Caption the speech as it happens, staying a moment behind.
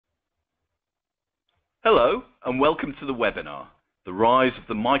Hello, and welcome to the webinar, The Rise of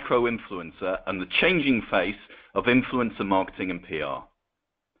the Micro-Influencer and the Changing Face of Influencer Marketing and PR.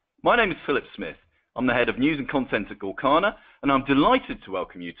 My name is Philip Smith. I'm the Head of News and Content at Gorkana, and I'm delighted to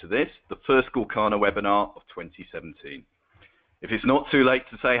welcome you to this, the first Gorkana webinar of 2017. If it's not too late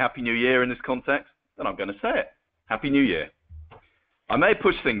to say Happy New Year in this context, then I'm going to say it. Happy New Year. I may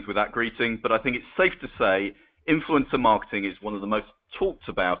push things with that greeting, but I think it's safe to say influencer marketing is one of the most talked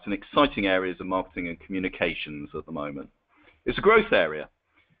about and exciting areas of marketing and communications at the moment. It's a growth area,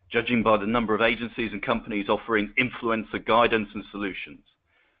 judging by the number of agencies and companies offering influencer guidance and solutions.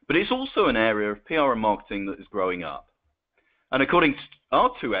 But it's also an area of PR and marketing that is growing up. And according to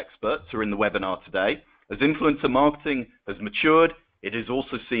our two experts who are in the webinar today, as influencer marketing has matured, it has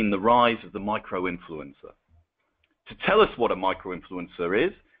also seen the rise of the micro-influencer. To tell us what a micro-influencer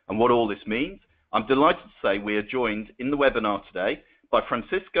is and what all this means, I'm delighted to say we are joined in the webinar today by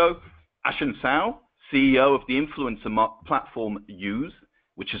Francisco Assunção, CEO of the influencer platform Use,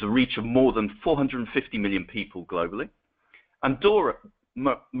 which has a reach of more than 450 million people globally, and Dora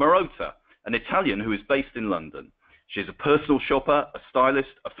Marotta, an Italian who is based in London. She is a personal shopper, a stylist,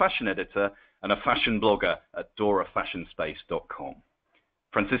 a fashion editor, and a fashion blogger at dorafashionspace.com.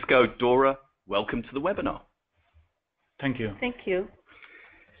 Francisco, Dora, welcome to the webinar. Thank you. Thank you.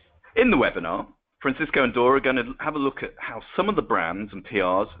 In the webinar, Francisco and Dora are going to have a look at how some of the brands and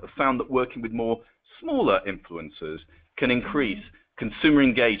PRs have found that working with more smaller influencers can increase consumer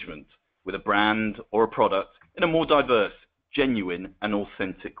engagement with a brand or a product in a more diverse, genuine, and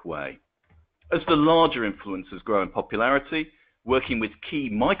authentic way. As the larger influencers grow in popularity, working with key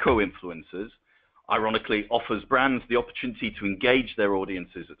micro-influencers ironically offers brands the opportunity to engage their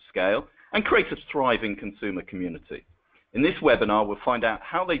audiences at scale and create a thriving consumer community. In this webinar, we'll find out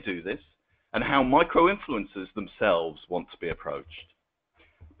how they do this and how micro-influencers themselves want to be approached.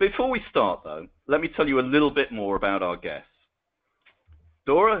 Before we start, though, let me tell you a little bit more about our guests.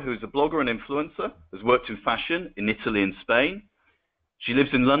 Dora, who's a blogger and influencer, has worked in fashion in Italy and Spain. She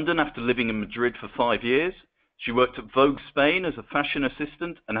lives in London after living in Madrid for 5 years. She worked at Vogue Spain as a fashion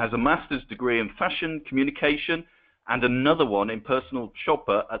assistant and has a master's degree in fashion communication and another one in personal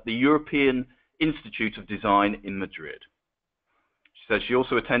shopper at the European Institute of Design in Madrid. She says she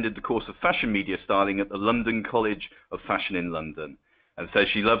also attended the course of fashion media styling at the London College of Fashion in London, and says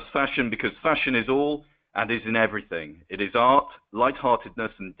she loves fashion because fashion is all and is in everything. It is art,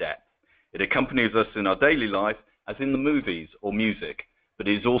 lightheartedness, and depth. It accompanies us in our daily life, as in the movies or music, but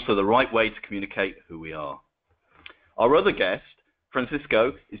it is also the right way to communicate who we are. Our other guest,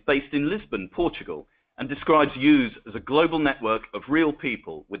 Francisco, is based in Lisbon, Portugal, and describes Use as a global network of real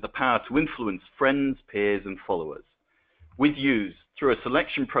people with the power to influence friends, peers, and followers. With Use, through a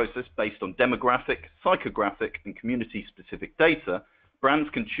selection process based on demographic, psychographic, and community-specific data, brands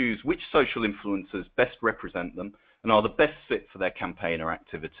can choose which social influencers best represent them and are the best fit for their campaign or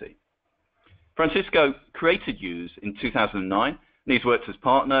activity. Francisco created Use in 2009, and he's worked as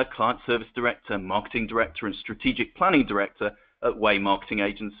partner, client service director, marketing director, and strategic planning director at Way Marketing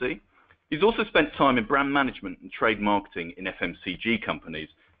Agency. He's also spent time in brand management and trade marketing in FMCG companies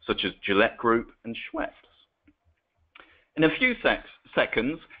such as Gillette Group and Schweppes. In a few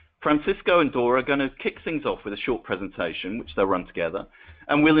seconds, Francisco and Dora are going to kick things off with a short presentation, which they'll run together,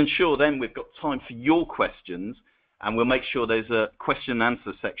 and we'll ensure then we've got time for your questions, and we'll make sure there's a question and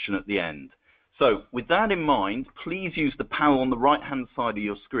answer section at the end. So with that in mind, please use the panel on the right-hand side of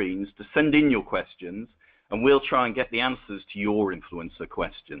your screens to send in your questions, and we'll try and get the answers to your influencer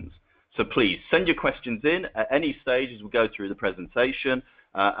questions. So please send your questions in at any stage as we go through the presentation,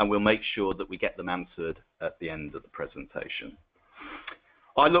 and we'll make sure that we get them answered at the end of the presentation.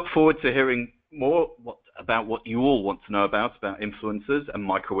 I look forward to hearing more about what you all want to know about influencers and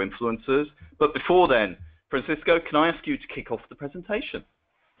micro-influencers. But before then, Francisco, can I ask you to kick off the presentation?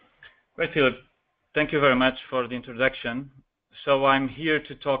 Great, Philip. Thank you very much for the introduction. So I'm here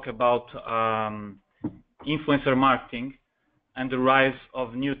to talk about influencer marketing and the rise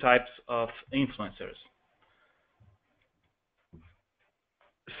of new types of influencers.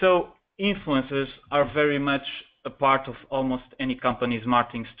 So influencers are very much a part of almost any company's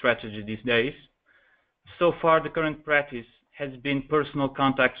marketing strategy these days. So far, the current practice has been personal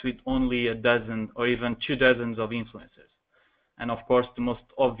contacts with only a dozen or even 2 dozen of influencers. And of course, the most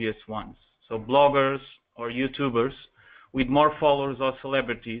obvious ones. So bloggers or YouTubers with more followers or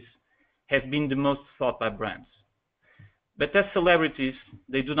celebrities have been the most sought by brands. But as celebrities,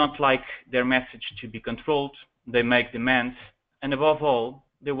 they do not like their message to be controlled, they make demands, and above all,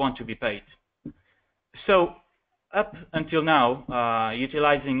 they want to be paid. So up until now,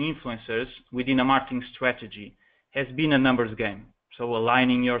 utilizing influencers within a marketing strategy has been a numbers game. So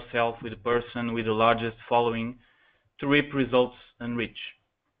aligning yourself with the person with the largest following to reap results and reach.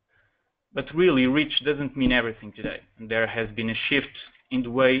 But really, reach doesn't mean everything today. There has been a shift in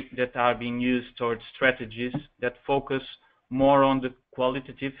the way that are being used towards strategies that focus more on the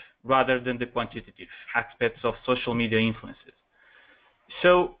qualitative rather than the quantitative aspects of social media influences.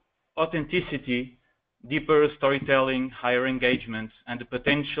 So authenticity, deeper storytelling, higher engagement, and the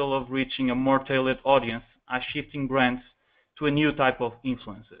potential of reaching a more tailored audience are shifting brands to a new type of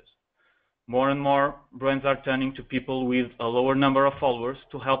influencers. More and more brands are turning to people with a lower number of followers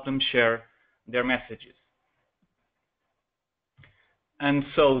to help them share their messages. And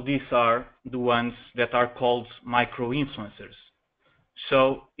so these are the ones that are called micro-influencers.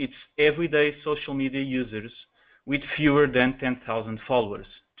 So it's everyday social media users with fewer than 10,000 followers,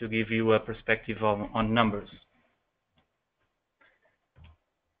 to give you a perspective on numbers.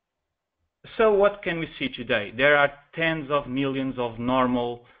 So what can we see today? There are tens of millions of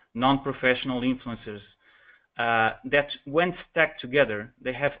normal, non-professional influencers that, when stacked together,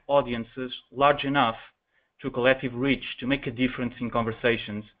 they have audiences large enough to collective reach to make a difference in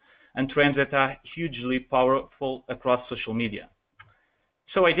conversations and trends that are hugely powerful across social media.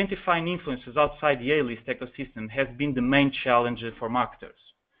 So identifying influencers outside the A-list ecosystem has been the main challenge for marketers.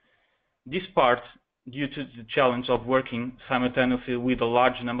 This part due to the challenge of working simultaneously with a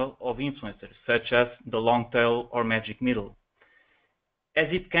large number of influencers, such as the long tail or magic middle. As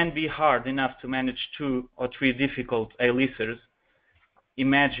it can be hard enough to manage 2 or 3 difficult A-listers,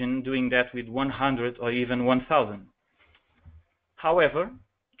 imagine doing that with 100 or even 1,000. However,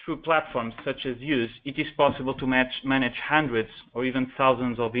 through platforms such as Use, it is possible to manage hundreds or even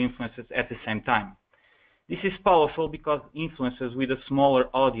thousands of influencers at the same time. This is powerful because influencers with a smaller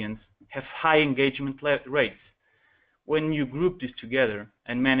audience have high engagement rates. When you group this together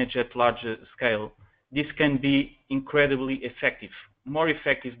and manage at larger scale, this can be incredibly effective, more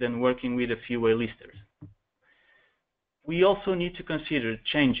effective than working with a few A-listers. We also need to consider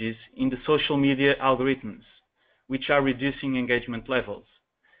changes in the social media algorithms, which are reducing engagement levels.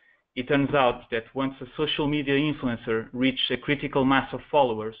 It turns out that once a social media influencer reaches a critical mass of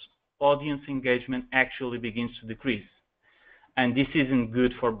followers, audience engagement actually begins to decrease. And this isn't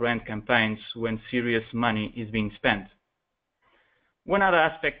good for brand campaigns when serious money is being spent. One other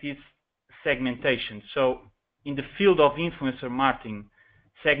aspect is segmentation. So in the field of influencer marketing,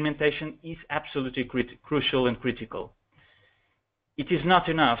 segmentation is absolutely crucial and critical. It is not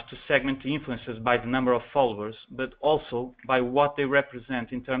enough to segment the influencers by the number of followers, but also by what they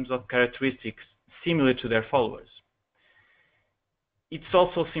represent in terms of characteristics similar to their followers. It's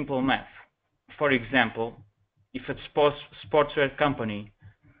also simple math. For example, if a sportswear company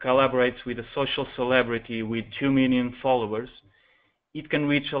collaborates with a social celebrity with 2 million followers, it can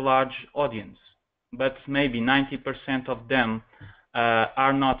reach a large audience, but maybe 90% of them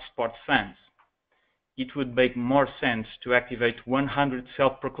are not sports fans. It would make more sense to activate 100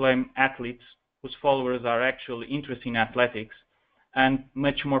 self-proclaimed athletes whose followers are actually interested in athletics and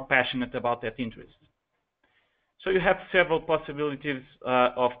much more passionate about that interest. So you have several possibilities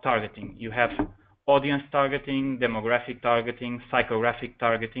of targeting. You have audience targeting, demographic targeting, psychographic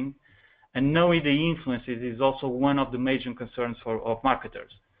targeting, and knowing the influences is also one of the major concerns of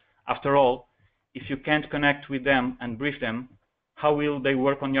marketers. After all, if you can't connect with them and brief them, how will they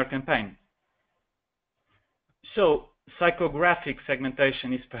work on your campaign? So psychographic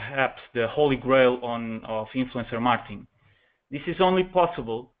segmentation is perhaps the holy grail of influencer marketing. This is only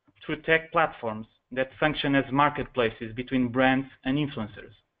possible through tech platforms that function as marketplaces between brands and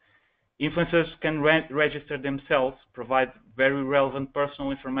influencers. Influencers can register themselves, provide very relevant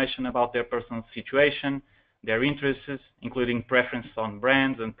personal information about their personal situation, their interests, including preference on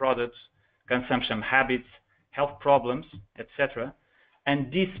brands and products, consumption habits, health problems, etc.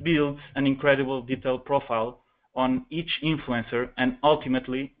 And this builds an incredible detailed profile on each influencer and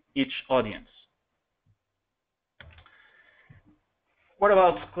ultimately each audience. What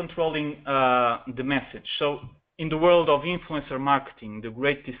about controlling the message? So in the world of influencer marketing, the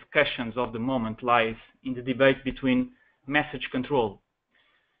great discussions of the moment lies in the debate between message control,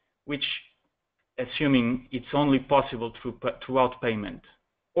 which, assuming it's only possible throughout payment,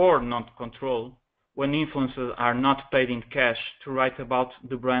 or not control, when influencers are not paid in cash to write about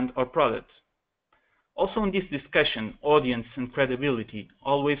the brand or product. Also in this discussion, audience and credibility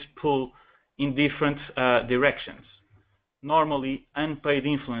always pull in different directions. Normally, unpaid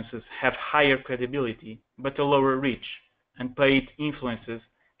influencers have higher credibility but a lower reach, and paid influencers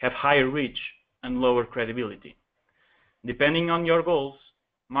have higher reach and lower credibility. Depending on your goals,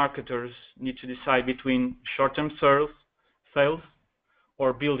 marketers need to decide between short-term sales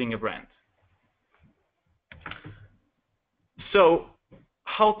or building a brand. So,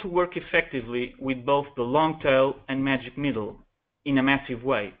 how to work effectively with both the long tail and magic middle in a massive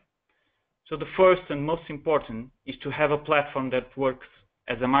way? So the first and most important is to have a platform that works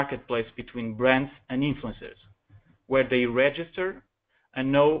as a marketplace between brands and influencers, where they register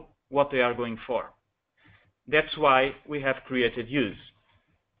and know what they are going for. That's why we have created Use.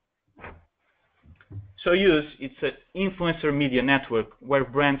 So Use, it's an influencer media network where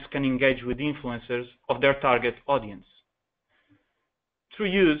brands can engage with influencers of their target audience. Through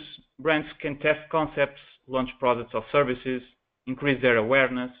Use, brands can test concepts, launch products or services, increase their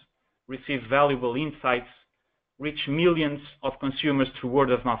awareness, receive valuable insights, reach millions of consumers through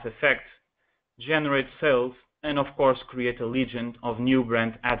word-of-mouth effect, generate sales, and of course create a legion of new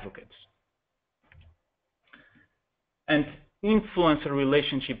brand advocates. And influencer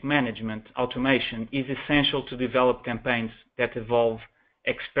relationship management automation is essential to develop campaigns that involve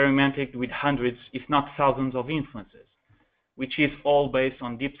experimenting with hundreds, if not thousands, of influencers, which is all based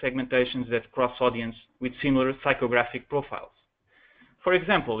on deep segmentations that cross audience with similar psychographic profiles. For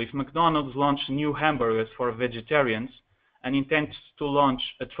example, if McDonald's launched new hamburgers for vegetarians and intends to launch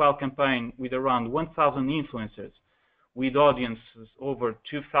a trial campaign with around 1,000 influencers with audiences over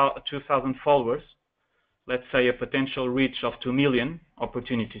 2,000 followers, let's say a potential reach of 2 million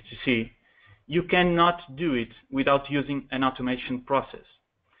opportunities to see, you cannot do it without using an automation process.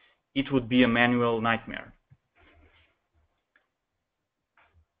 It would be a manual nightmare.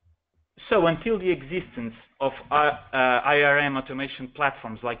 So until the existence of IRM automation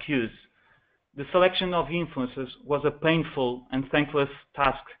platforms like Use, the selection of influencers was a painful and thankless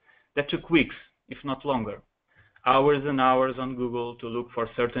task that took weeks, if not longer. Hours and hours on Google to look for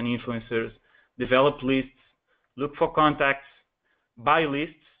certain influencers, develop lists, look for contacts, buy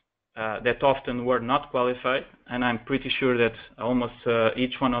lists that often were not qualified, and I'm pretty sure that almost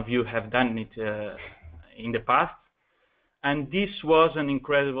each one of you have done it in the past. And this was an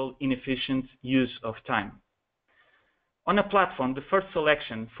incredible, inefficient use of time. On a platform, the first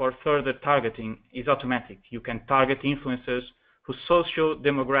selection for further targeting is automatic. You can target influencers whose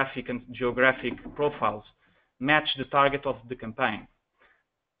socio-demographic and geographic profiles match the target of the campaign.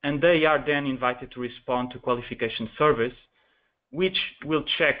 And they are then invited to respond to qualification surveys, which will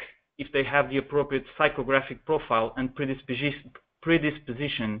check if they have the appropriate psychographic profile and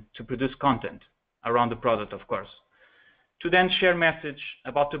predisposition to produce content around the product, of course, to then share message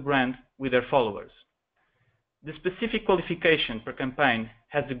about the brand with their followers. The specific qualification per campaign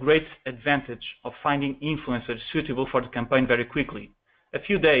has the great advantage of finding influencers suitable for the campaign very quickly, a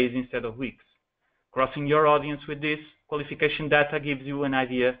few days instead of weeks. Crossing your audience with this qualification data gives you an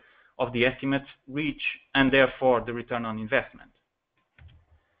idea of the estimated reach and therefore the return on investment.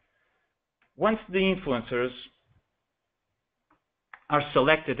 Once the influencers are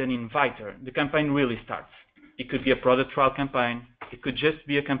selected and invited, the campaign really starts. It could be a product trial campaign. It could just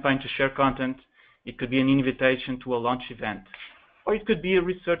be a campaign to share content. It could be an invitation to a launch event. Or it could be a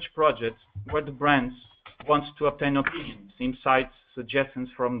research project where the brands want to obtain opinions, insights, suggestions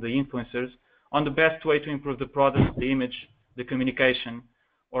from the influencers on the best way to improve the product, the image, the communication,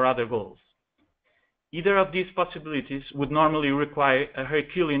 or other goals. Either of these possibilities would normally require a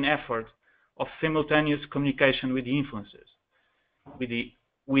Herculean effort of simultaneous communication with the influencers.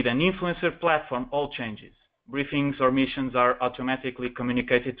 With an influencer platform, all changes. Briefings or missions are automatically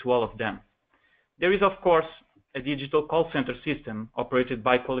communicated to all of them. There is, of course, a digital call center system operated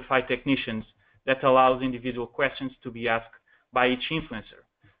by qualified technicians that allows individual questions to be asked by each influencer,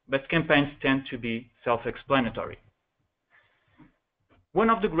 but campaigns tend to be self-explanatory. One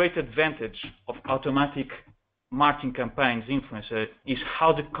of the great advantages of automatic marketing campaigns influencer is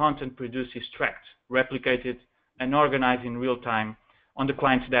how the content produced is tracked, replicated, and organized in real time on the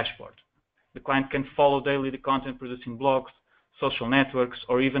client's dashboard. The client can follow daily the content produced in blogs, social networks,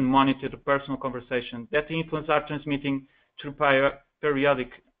 or even monitor the personal conversation that the influencers are transmitting through periodic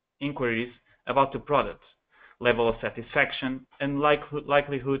inquiries about the product, level of satisfaction, and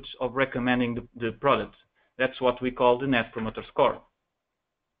likelihood of recommending the product. That's what we call the Net Promoter Score.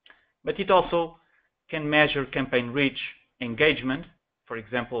 But it also can measure campaign reach, engagement, for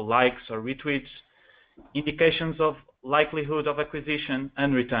example, likes or retweets, indications of likelihood of acquisition,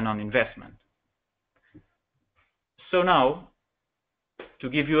 and return on investment. So now, to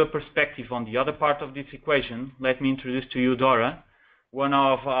give you a perspective on the other part of this equation, let me introduce to you Dora, one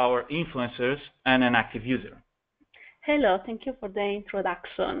of our influencers and an active user. Hello, thank you for the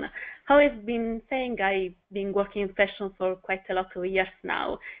introduction. How I've been saying, I've been working in fashion for quite a lot of years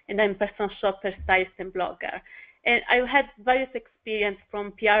now, and I'm a personal shopper, stylist, and blogger. And I've had various experience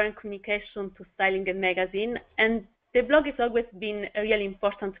from PR and communication to styling and magazine, and the blog has always been a really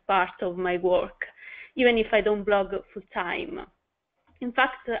important part of my work. even if I don't blog full time. In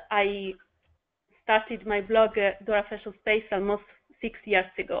fact, I started my blog, Dora Fashion Space, almost 6 years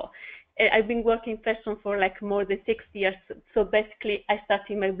ago. I've been working fashion for like more than 6 years. So basically, I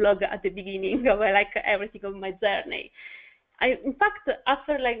started my blog at the beginning of like everything of my journey. In fact,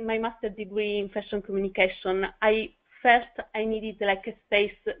 after like my master's degree in fashion communication, I needed like a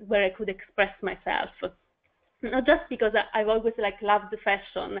space where I could express myself. Not just because I've always like loved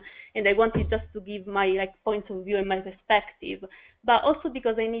fashion and I wanted just to give my like point of view and my perspective, but also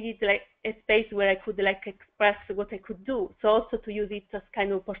because I needed like a space where I could like express what I could do. So also to use it as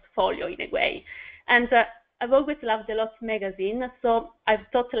kind of portfolio in a way. And I've always loved a lot magazine, so I've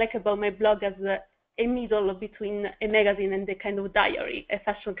thought like about my blog as a middle between a magazine and a kind of diary, a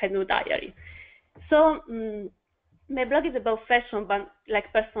fashion kind of diary. So my blog is about fashion, but like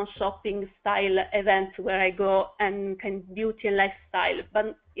personal shopping style events where I go and kind of beauty and lifestyle.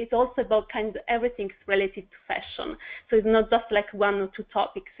 But it's also about kind of everything related to fashion. So it's not just like one or two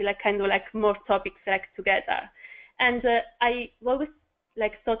topics, like kind of like more topics like together. And I always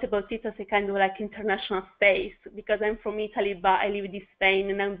like thought about it as a kind of like international space because I'm from Italy, but I live in Spain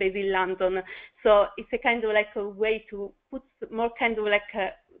and I'm based in London. So it's a kind of like a way to put more kind of like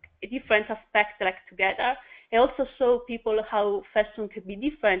a different aspect like together. I also show people how fashion can be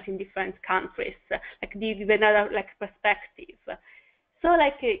different in different countries, like give another like perspective. So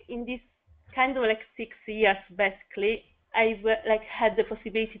like in this kind of like 6 years, basically, I've like had the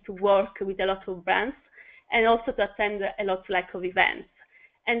possibility to work with a lot of brands and also to attend a lot like of events.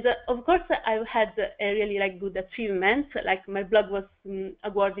 And of course, I've had a really like good achievement. Like my blog was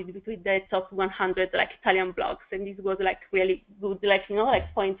awarded between the top 100 like Italian blogs, and this was like really good, like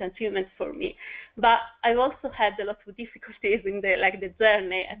like point achievement for me. But I've also had a lot of difficulties in the like the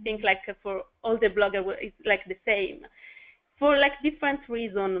journey. I think like for all the bloggers, it's like the same, for like different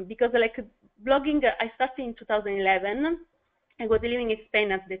reasons. Because like blogging, I started in 2011. I was living in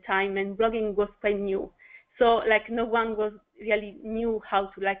Spain at the time, and blogging was quite new. So like no one was really knew how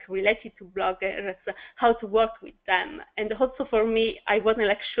to like relate it to bloggers, how to work with them. And also for me, I wasn't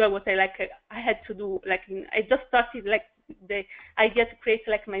like sure what I had to do. Like I just started like the idea to create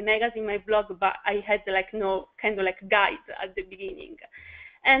like my magazine, my blog, but I had like no kind of like guide at the beginning.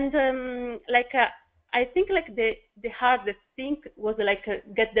 And I think like the hardest thing was like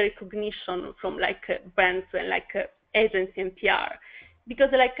get the recognition from like brands and like agency and PR. Because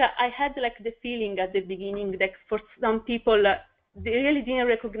like I had like the feeling at the beginning that for some people they really didn't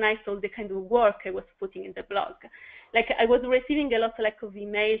recognize all the kind of work I was putting in the blog. Like I was receiving a lot like of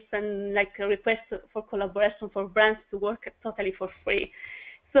emails and like requests for collaboration for brands to work totally for free.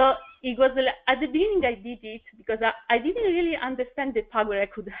 So it was at the beginning I did it because I didn't really understand the power I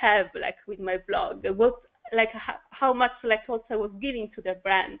could have like with my blog. What like how much like also I was giving to the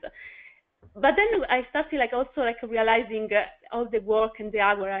brand. But then I started like also like realizing all the work and the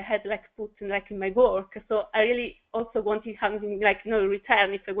hour I had like put in like in my work. So I really also wanted something like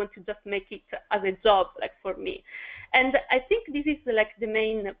return if I want to just make it as a job like for me. And I think this is like the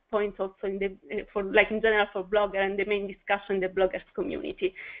main point also in the for like in general for blogger and the main discussion in the bloggers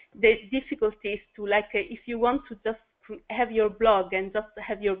community. The difficulty is to like if you want to just have your blog and just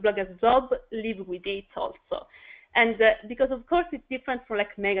have your blog as job, live with it also. And because of course it's different for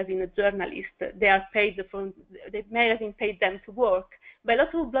like magazine journalists, they are paid from the magazine paid them to work. But a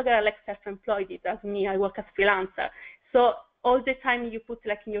lot of bloggers are like self-employed. As me, I work as freelancer. So all the time you put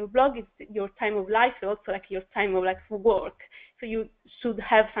like in your blog is your time of life, also like your time of like for work. So you should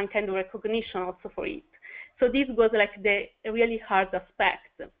have some kind of recognition also for it. So this was like the really hard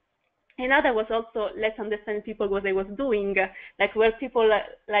aspect. Another was also let's understand people what I was doing, like where people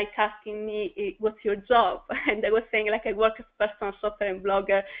like asking me what's your job, and I was saying like I work as personal shopper and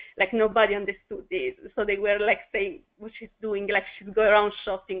blogger, like nobody understood this, so they were like saying what she's doing, like she's go around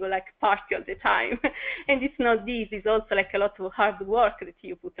shopping or like party all the time, and it's not this, it's also like a lot of hard work that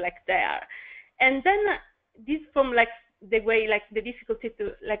you put like there, and then this from like the way like the difficulty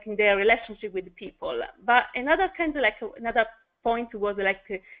to like in their relationship with the people, but another kind of like another point was like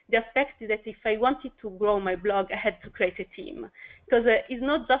the aspect that if I wanted to grow my blog, I had to create a team, because it's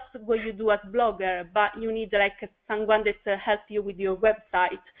not just what you do as blogger, but you need like someone that helps you with your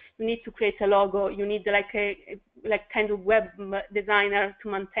website. You need to create a logo. You need like a kind of web designer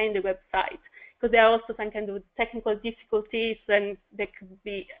to maintain the website, because there are also some kind of technical difficulties, and they could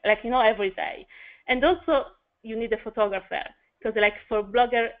be like every day. And also you need a photographer, because like for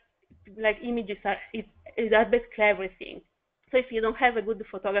blogger, like images are basically everything. So if you don't have a good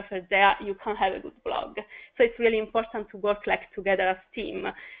photographer there, you can't have a good blog. So it's really important to work like together as a team.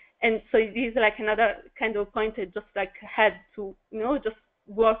 And so it is like another kind of point I just like had to, just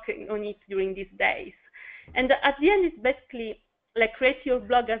work on it during these days. And at the end, it's basically like create your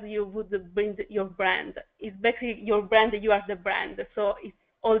blog as you would build your brand. It's basically your brand, you are the brand. So it's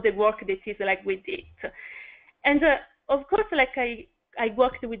all the work that is like with it. And of course, like I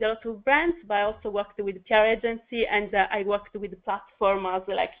worked with a lot of brands, but I also worked with PR agency, and I worked with platforms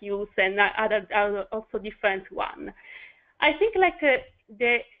like Youth and other also different one. I think like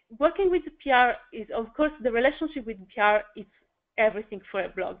the working with PR is, of course, the relationship with PR is everything for a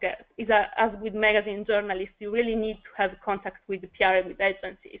blogger. As with magazine journalists, you really need to have contact with PR and with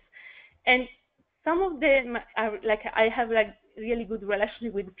agencies. And some of them are like, I have like really good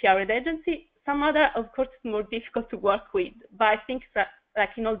relationship with PR and agency. Some other, of course, it's more difficult to work with, but I think that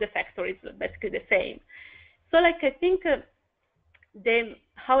like in all the sectors, it's basically the same. So like I think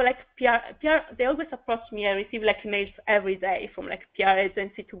how like PR, they always approach me. I receive like emails every day from like PR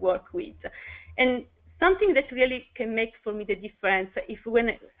agency to work with, and something that really can make for me the difference if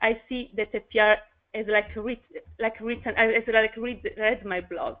when I see that a PR has read my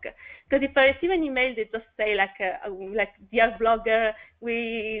blog. Because if I receive an email that just say like dear blogger,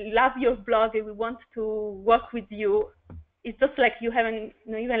 we love your blog and we want to work with you, it's just like you haven't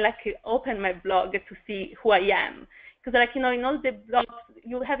even like opened my blog to see who I am. Because like in all the blogs,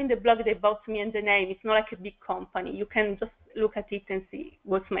 you have in the blog about me and the name. It's not like a big company. You can just look at it and see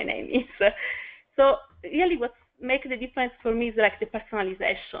what my name is. So really what makes the difference for me is like the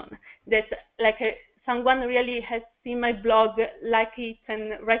personalization, that like someone really has seen my blog, like it,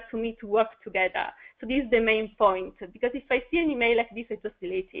 and write to me to work together. So this is the main point, because if I see an email like this, I just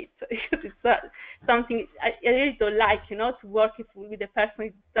delete it, because it's something I really don't like, to work with a person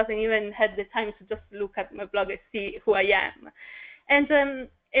who doesn't even have the time to just look at my blog and see who I am. And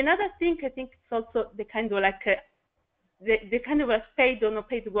another thing, I think it's also the kind of like the kind of a paid or no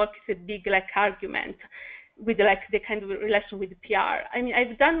paid work is a big like argument with like the kind of relation with PR. I mean,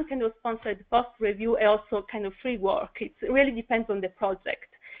 I've done kind of sponsored post review and also kind of free work. It really depends on the project.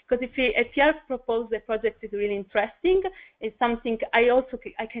 Because if a PR proposes a project is really interesting, it's something I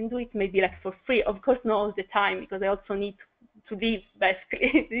can do it maybe like for free. Of course, not all the time, because I also need to live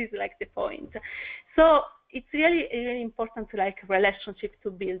basically. This is like the point. So it's really important to like relationship to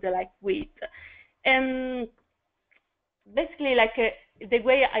build like with. And basically like the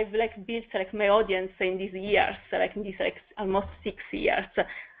way I've like built like my audience in these years, like in these like almost 6 years.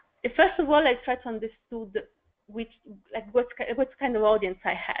 First of all, I tried to understand what kind of audience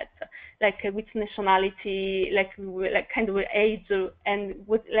I had, like which nationality, like kind of age, and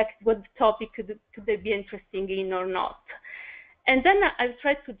what topic could they be interested in or not. And then I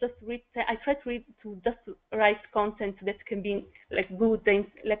tried to just write content that can be like good and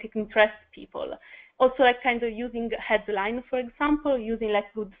like it interests people. Also, like kind of using headline, for example, using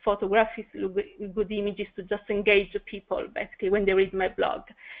like good photographies, good images to just engage people basically when they read my blog.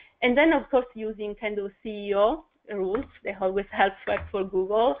 And then, of course, using kind of SEO rules. They always help for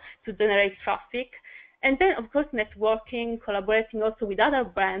Google to generate traffic. And then, of course, networking, collaborating also with other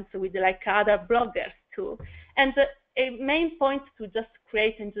brands, with like other bloggers too. And a main point to just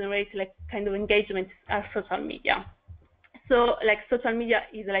create and generate like kind of engagement are social media. So like social media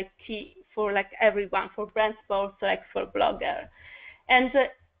is like key for like everyone, for brands, but also like for blogger. And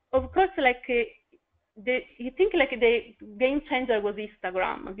of course, like you think like the game changer was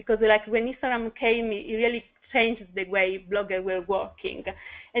Instagram, because like when Instagram came, it really changed the way bloggers were working.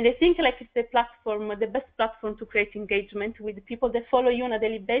 And I think like it's the best platform to create engagement with people that follow you on a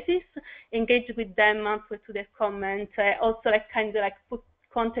daily basis, engage with them, answer to their comments, also like kind of like put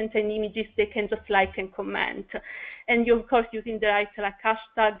content and images they can just like and comment. And you, of course, using the right like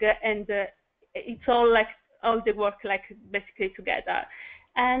hashtag, and it's all like all the work like basically together.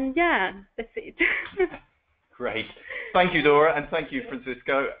 And yeah, that's it. Great. Thank you, Dora, and thank you,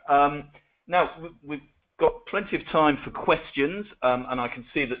 Francisco. Now, we've got plenty of time for questions, and I can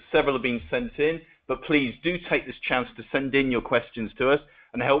see that several have been sent in, but please do take this chance to send in your questions to us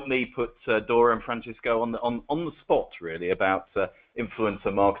and help me put Dora and Francisco on the spot, really, about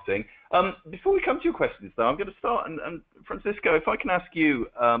influencer marketing. Before we come to your questions, though, I'm going to start, and Francisco, if I can ask you,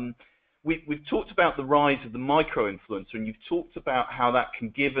 we've talked about the rise of the micro-influencer, and you've talked about how that can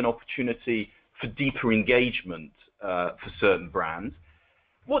give an opportunity for deeper engagement for certain brands.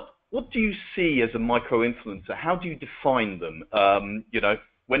 What do you see as a micro-influencer? How do you define them?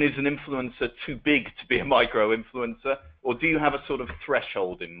 When is an influencer too big to be a micro-influencer, or do you have a sort of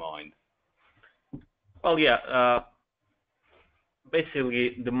threshold in mind? Well, yeah.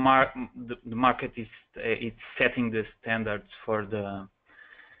 Basically, the market is it's setting the standards for the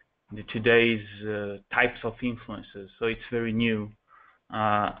today's types of influencers. So it's very new.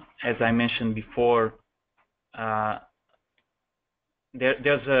 As I mentioned before,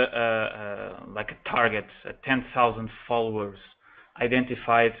 there's like a target, 10,000 followers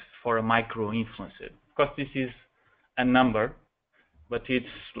identified for a micro influencer. Of course, this is a number, but it's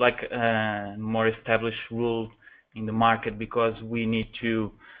like a more established rule in the market because we need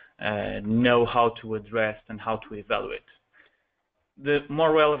to know how to address and how to evaluate. The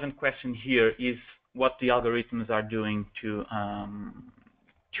more relevant question here is what the algorithms are doing to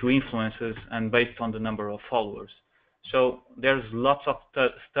influencers and based on the number of followers. So there's lots of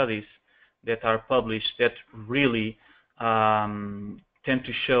studies that are published that really tend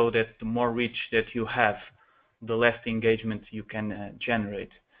to show that the more reach that you have, the less engagement you can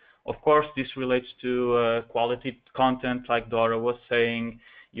generate. Of course, this relates to quality content, like Dora was saying.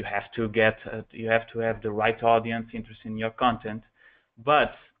 You have to have the right audience interested in your content.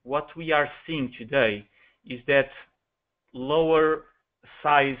 But what we are seeing today is that lower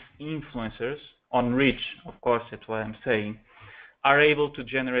size influencers on reach, of course, that's what I'm saying, are able to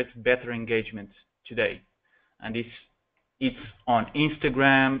generate better engagement today. And it's on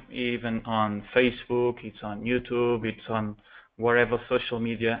Instagram, even on Facebook, it's on YouTube, it's on wherever social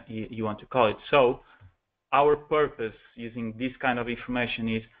media you want to call it. So our purpose using this kind of information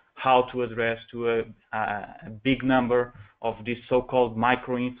is how to address to a big number of these so-called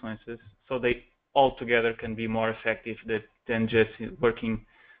micro-influencers so they all together can be more effective than just working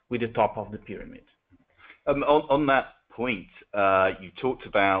with the top of the pyramid. On that point, you talked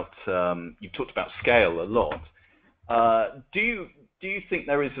about scale a lot. Do you think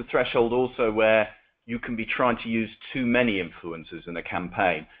there is a threshold also where you can be trying to use too many influencers in a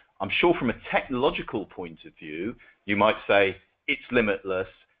campaign? I'm sure from a technological point of view, you might say it's limitless.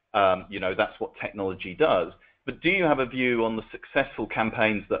 That's what technology does. But do you have a view on the successful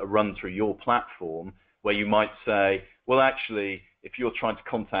campaigns that are run through your platform where you might say, well, actually, if you're trying to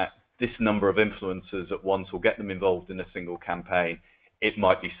contact this number of influencers at once or get them involved in a single campaign, it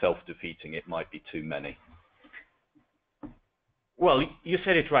might be self-defeating, it might be too many? Well, you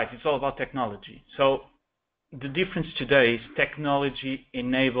said it right. It's all about technology. So the difference today is technology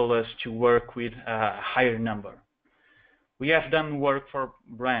enables us to work with a higher number. We have done work for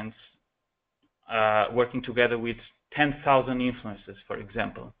brands working together with 10,000 influencers, for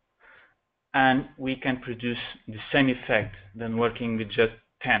example, and we can produce the same effect than working with just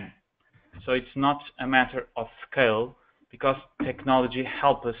 10. So it's not a matter of scale because technology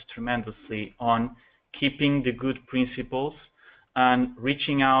helps us tremendously on keeping the good principles and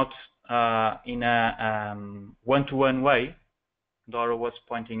reaching out in a one-to-one way. Dora was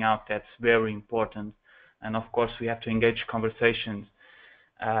pointing out that's very important. And of course, we have to engage conversations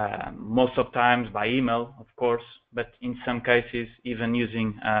most of times by email, of course, but in some cases, even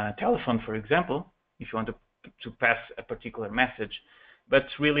using telephone, for example, if you want to pass a particular message. But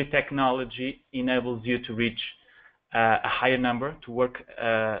really, technology enables you to reach a higher number, to work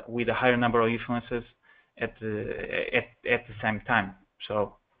with a higher number of influencers at the same time.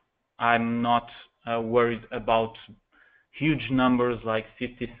 So I'm not worried about huge numbers like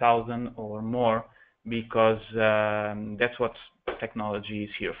 50,000 or more, because that's what technology is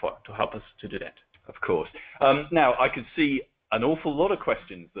here for, to help us to do that. Of course. Now, I could see an awful lot of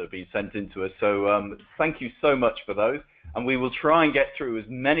questions that have been sent in to us, so thank you so much for those, and we will try and get through as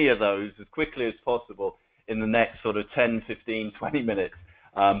many of those as quickly as possible in the next sort of 10, 15, 20 minutes.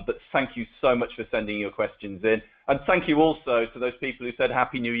 But thank you so much for sending your questions in, and thank you also to those people who said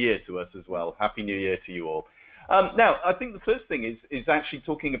Happy New Year to us as well. Happy New Year to you all. Now, I think the first thing is actually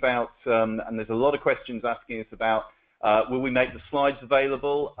talking about, and there's a lot of questions asking us about, will we make the slides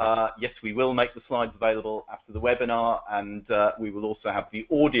available? Yes, we will make the slides available after the webinar, and we will also have the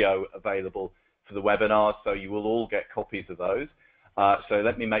audio available for the webinar, so you will all get copies of those. So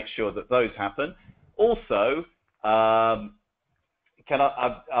let me make sure that those happen. Also,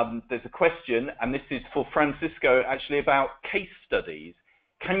 there's a question, and this is for Francisco, actually about case studies.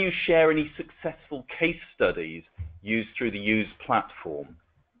 Can you share any successful case studies used through the Use platform?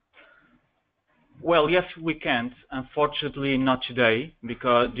 Well, yes, we can. Unfortunately, not today,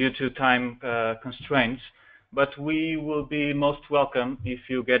 because due to time constraints. But we will be most welcome if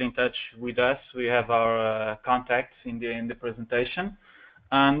you get in touch with us. We have our contacts in the presentation,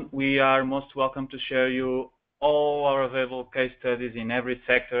 and we are most welcome to share you all our available case studies in every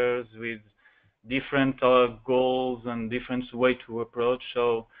sectors with different goals and different way to approach.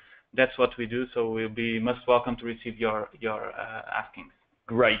 So that's what we do. So we'll be most welcome to receive your askings.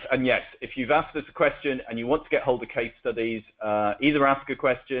 Great. And yes, if you've asked us a question and you want to get hold of case studies, either ask a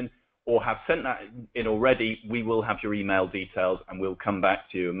question or have sent that in already, we will have your email details and we'll come back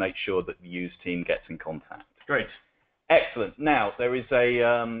to you and make sure that the Use team gets in contact. Great. Excellent. Now, there is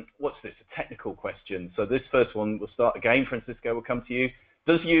a, what's this, a technical question. So this first one, we'll start again. Francisco, will come to you.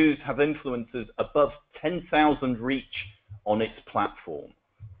 Does Use have influencers above 10,000 reach on its platform?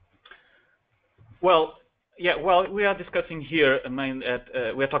 Well, yeah, well, we are discussing here,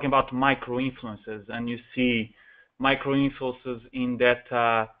 we're talking about micro-influencers, and you see micro-influencers in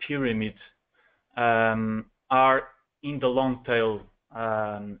that pyramid are in the long tail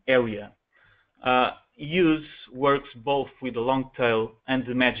area. Use works both with the long tail and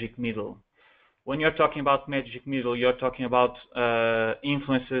the magic middle. When you're talking about magic middle, you're talking about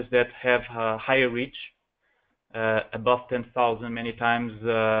influencers that have higher reach, above 10,000, many times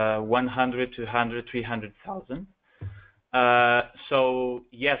 100, 200, 300,000. So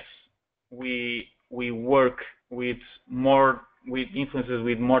yes, we work with influencers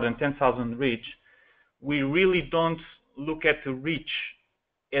with more than 10,000 reach. We really don't look at the reach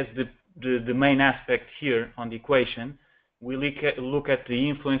as the main aspect here on the equation. We look at the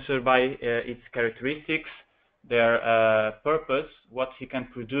influencer by its characteristics, their purpose, what he can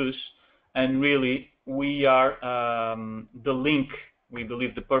produce, and really we are the link, we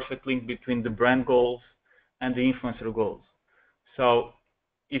believe the perfect link between the brand goals and the influencer goals. So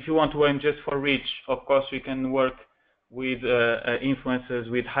if you want to aim just for reach, of course we can work with influencers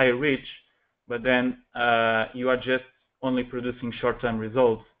with higher reach, but then you are just only producing short-term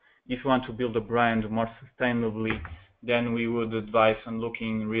results. If you want to build a brand more sustainably, then we would advise on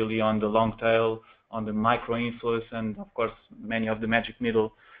looking really on the long tail, on the micro-influence, and of course many of the magic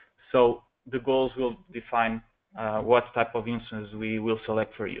middle. So the goals will define what type of influence we will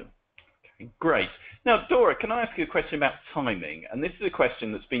select for you. Okay, great. Now, Dora, can I ask you a question about timing? And this is a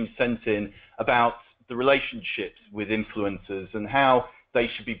question that's been sent in about the relationships with influencers and how they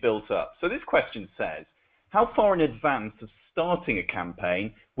should be built up. So this question says, how far in advance of starting a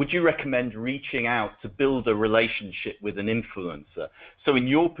campaign would you recommend reaching out to build a relationship with an influencer? So in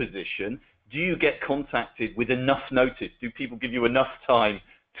your position, do you get contacted with enough notice? Do people give you enough time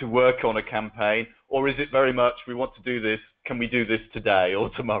to work on a campaign, or is it very much, we want to do this, can we do this today or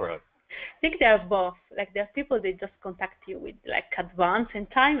tomorrow? I think they are both. Like, there are people that just contact you with like advance and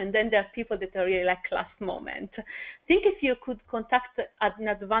time, and then there are people that are really like last moment. I think if you could contact in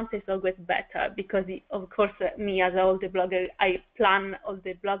advance, it's always better, because of course me as all the blogger, I plan all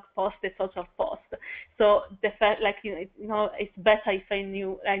the blog posts, the social posts. So the fact, like, you know, it's better if I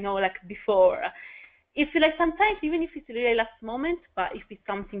know like before. If like sometimes even if it's really last moment, but if it's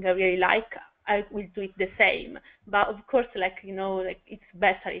something I really like, I will do it the same. But of course, like, you know, like it's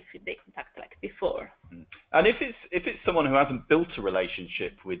better if they contact like before. And if it's someone who hasn't built a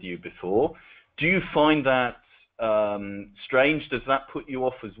relationship with you before, do you find that strange? Does that put you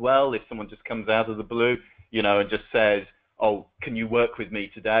off as well if someone just comes out of the blue, you know, and just says, oh, can you work with me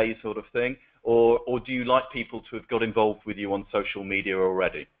today, sort of thing? Or do you like people to have got involved with you on social media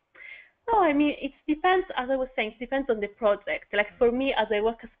already? No, I mean, it depends, as I was saying, it depends on the project. Like for me, as I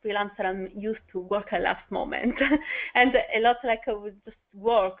work as freelancer, I'm used to work at last moment. And a lot like I would just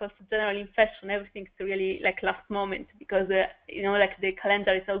work, also generally in fashion, everything's really like last moment, because, you know, like the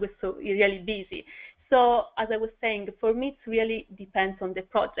calendar is always so really busy. So as I was saying, for me, it really depends on the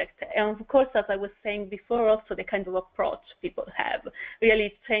project. And of course, as I was saying before, also the kind of approach people have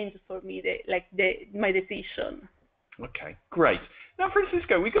really changed for me, my decision. Okay, great. Now,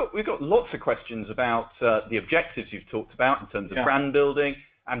 Francisco, we've got lots of questions about the objectives you've talked about in terms of brand building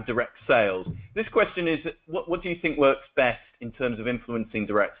and direct sales. This question is, what do you think works best in terms of influencing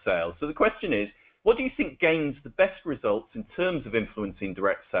direct sales? So the question is, what do you think gains the best results in terms of influencing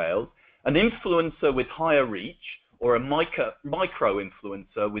direct sales? An influencer with higher reach, or a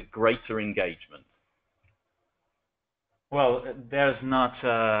micro-influencer with greater engagement? Well, there's not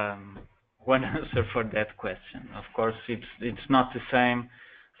one answer for that question. Of course, it's not the same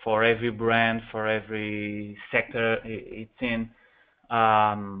for every brand, for every sector it's in,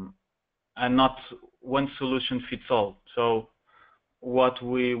 and not one solution fits all. So what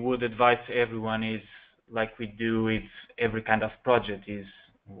we would advise everyone is, like we do with every kind of project, is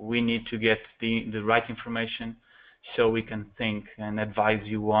we need to get the right information so we can think and advise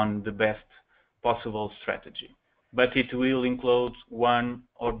you on the best possible strategy. But it will include one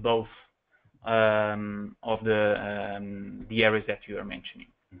or both of the areas that you are mentioning.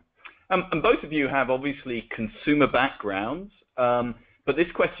 And both of you have obviously consumer backgrounds, but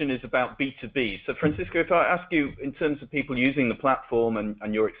this question is about B2B. So Francisco, if I ask you in terms of people using the platform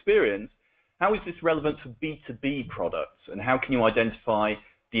and your experience, how is this relevant for B2B products, and how can you identify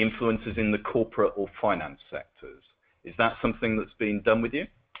the influencers in the corporate or finance sectors? Is that something that's been done with you?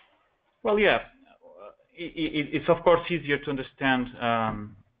 Well, yeah. It's of course easier to understand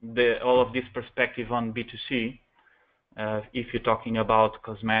all of this perspective on B2C, if you're talking about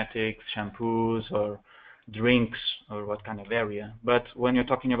cosmetics, shampoos, or drinks, or what kind of area. But when you're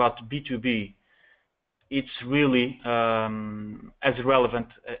talking about B2B, it's really as relevant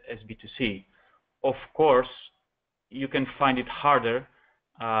as B2C. Of course, you can find it harder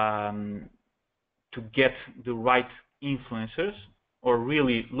to get the right influencers, or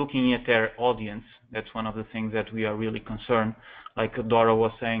really looking at their audience. That's one of the things that we are really concerned. Like Dora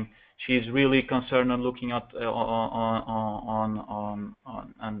was saying, she's really concerned on looking at on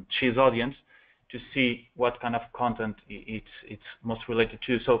she's audience to see what kind of content it's most related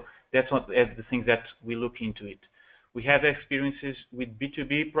to. So that's what the things that we look into it. We have experiences with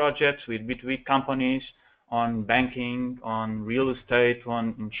B2B projects, with B2B companies, on banking, on real estate,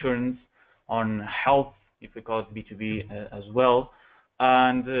 on insurance, on health, if we call it B2B as well,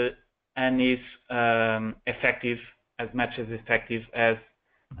 and is effective, as much as effective as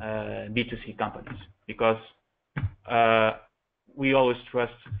B2C companies, because we always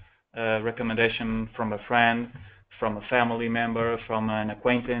trust recommendation from a friend, from a family member, from an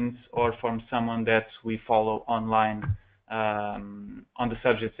acquaintance, or from someone that we follow online on the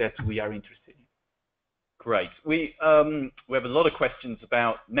subjects that we are interested in. Great. We have a lot of questions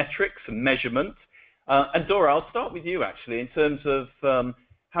about metrics and measurement. And Dora, I'll start with you actually in terms of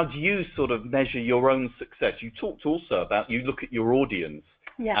how do you sort of measure your own success? You talked also about you look at your audience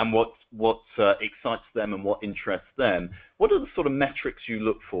and what excites them and what interests them. What are the sort of metrics you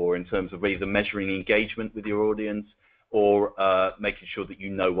look for in terms of either measuring engagement with your audience or making sure that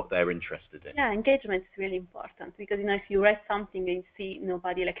you know what they're interested in? Yeah, engagement is really important because, you know, if you write something and you see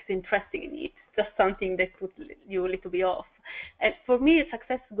nobody like is interested in it, it's just something that puts you a little bit off. And for me,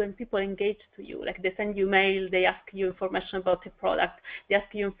 success is when people engage to you, like they send you mail, they ask you information about the product, they ask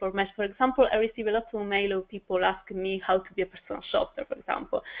you information. For example, I receive a lot of mail of people asking me how to be a personal shopper, for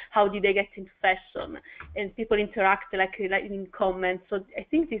example, how did they get into fashion, and people interact like in comments. So I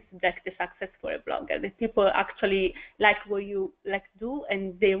think this is like the success for a blogger, that people actually like what you like do,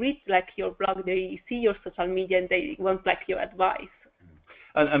 and they read like your blog, they see your social media, and they want like your advice.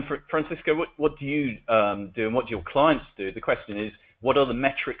 And for Francisco, what do you do and what do your clients do? The question is, what are the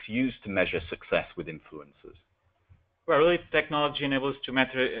metrics used to measure success with influencers? Well, really, technology enables to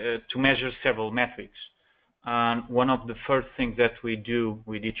measure several metrics. And one of the first things that we do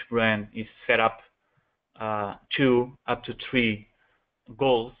with each brand is set up 2 up to 3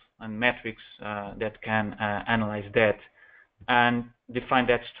 goals and metrics that can analyze that and define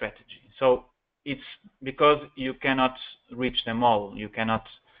that strategy. So it's because you cannot reach them all. You cannot.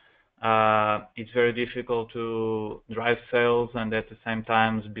 It's very difficult to drive sales and at the same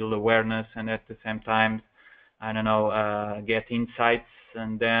time build awareness and at the same time, I don't know, get insights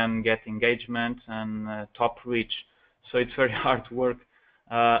and then get engagement and top reach. So it's very hard to work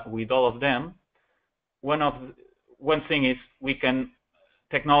with all of them. One thing is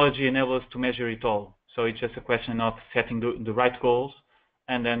technology enables us to measure it all. So it's just a question of setting the right goals,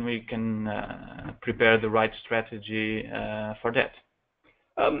 and then we can prepare the right strategy for that.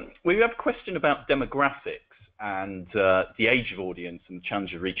 We have a question about demographics and the age of audience and the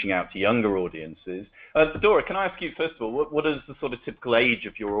challenge of reaching out to younger audiences. Dora, can I ask you first of all, what is the sort of typical age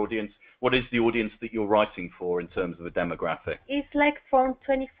of your audience? What is the audience that you're writing for in terms of a demographic? It's like from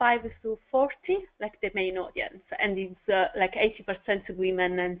 25 to 40, like the main audience, and it's like 80%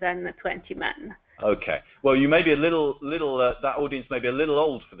 women and then 20 men. Okay. Well, you may be a little that audience may be a little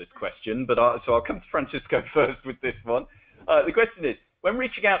old for this question, but so I'll come to Francisco first with this one. The question is, when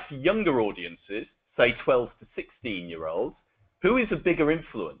reaching out to younger audiences, say 12 to 16-year-olds, who is a bigger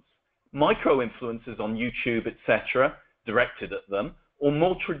influence? Micro-influencers on YouTube, etc., directed at them, or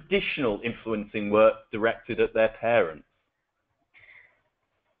more traditional influencing work directed at their parents?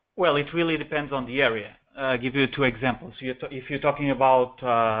 Well, it really depends on the area. I'll give you 2 examples. If you're talking about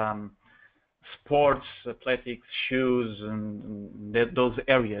sports, athletics, shoes, and those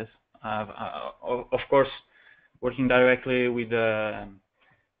areas, of course, working directly with a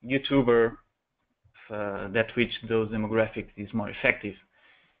YouTuber that reach those demographics is more effective.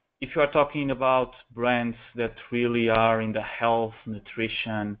 If you are talking about brands that really are in the health,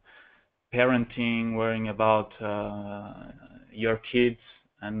 nutrition, parenting, worrying about your kids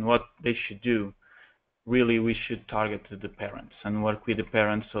and what they should do, really we should target the parents and work with the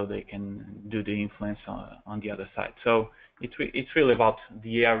parents so they can do the influence on the other side. So it's really about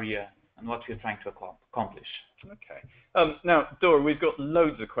the area and what you're trying to accomplish. Okay. Now, Dora, we've got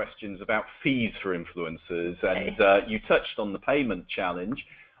loads of questions about fees for influencers, and you touched on the payment challenge.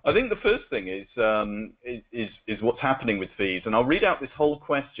 I think the first thing is what's happening with fees, and I'll read out this whole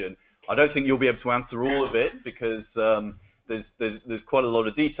question. I don't think you'll be able to answer all of it because there's quite a lot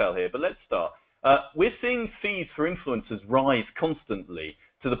of detail here, but let's start. We're seeing fees for influencers rise constantly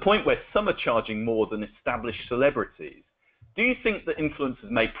to the point where some are charging more than established celebrities. Do you think that influencers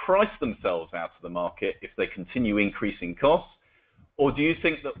may price themselves out of the market if they continue increasing costs? Or do you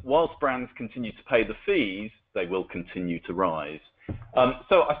think that whilst brands continue to pay the fees, they will continue to rise?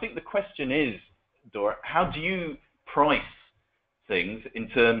 So I think the question is, Dora, how do you price things in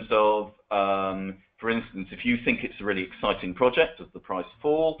terms of, for instance, if you think it's a really exciting project, does the price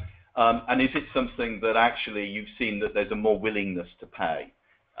fall? And is it something that actually you've seen that there's a more willingness to pay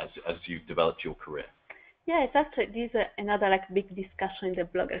as you've developed your career? Yeah, it's actually, this is another big discussion in the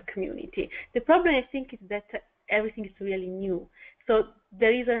blogger community. The problem, I think, is that everything is really new. So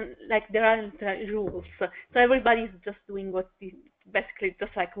there aren't rules. So everybody's just doing what they basically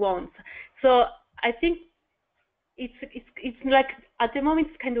just wants. So I think it's at the moment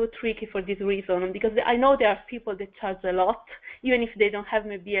it's kind of tricky for this reason, because I know there are people that charge a lot, even if they don't have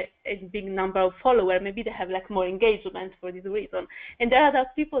maybe a big number of followers. Maybe they have more engagement for this reason, and there are other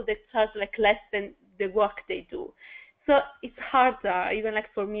people that charge less than the work they do. So it's harder, even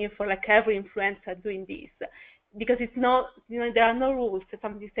for me, for every influencer doing this, because it's not, there are no rules. So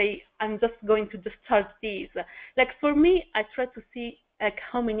somebody say, I'm just going to just charge this. For me, I try to see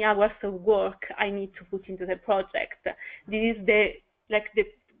how many hours of work I need to put into the project. This is the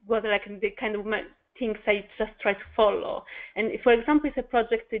kind of things I just try to follow. And for example, it's a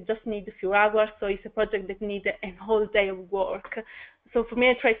project that just needs a few hours, so it's a project that needs a whole day of work. So for me,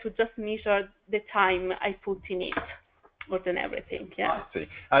 I try to just measure the time I put in it more than everything. Yeah. I see.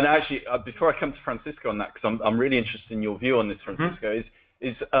 And actually, before I come to Francisco on that, because I'm really interested in your view on this, Francisco,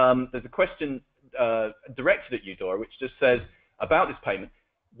 is there's a question directed at you, Dora, which just says, about this payment,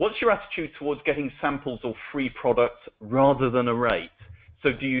 what's your attitude towards getting samples or free products rather than a rate?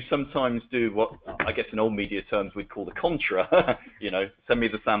 So do you sometimes do what I guess in old media terms we'd call the contra, send me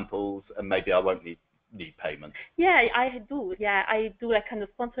the samples and maybe I won't need payment? Yeah, I do. Yeah, I do kind of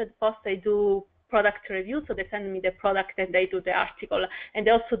sponsored posts. I do product reviews, so they send me the product and they do the article, and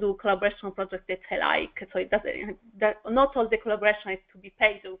they also do collaboration projects that I like. So it doesn't, not all the collaboration is to be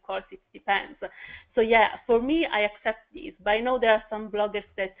paid, of course, it depends. So yeah, for me, I accept this, but I know there are some bloggers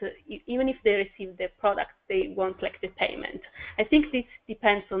that even if they receive the product, they want the payment. I think this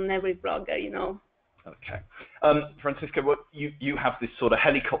depends on every blogger, Okay. Francisco, you have this sort of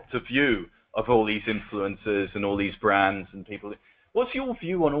helicopter view of all these influencers and all these brands and people. What's your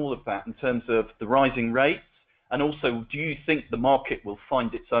view on all of that in terms of the rising rates? And also, do you think the market will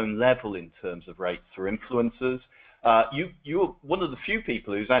find its own level in terms of rates for influencers? You're one of the few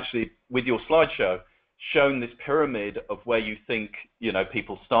people who's actually, with your slideshow, shown this pyramid of where you think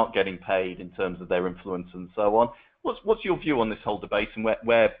people start getting paid in terms of their influence and so on. What's your view on this whole debate and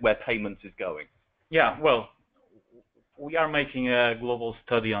where payment is going? Yeah, well, we are making a global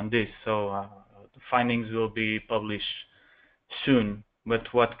study on this, so the findings will be published soon. But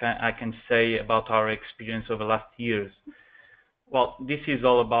what I can say about our experience over the last years, well, this is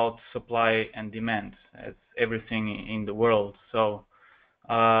all about supply and demand, as everything in the world. So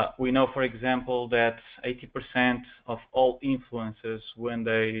we know, for example, that 80% of all influencers, when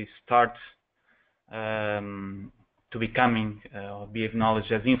they start to becoming or be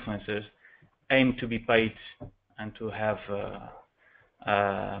acknowledged as influencers, aim to be paid and to have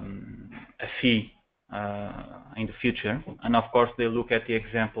a fee in the future. And of course, they look at the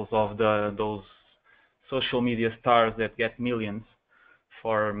examples of those social media stars that get millions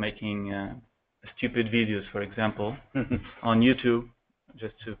for making stupid videos, for example, on YouTube,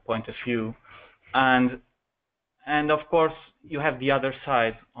 just to point a few. And of course, you have the other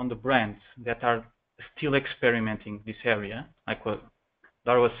side on the brands that are still experimenting this area. Like what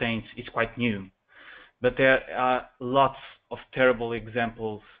Dara was saying, it's quite new. But there are lots of terrible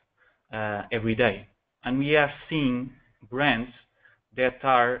examples every day. And we are seeing brands that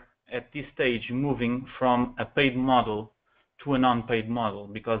are at this stage moving from a paid model to a non-paid model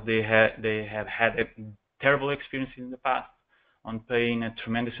because they have had a terrible experience in the past on paying a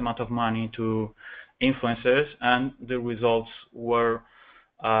tremendous amount of money to influencers, and the results were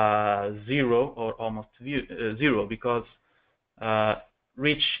zero or almost zero, because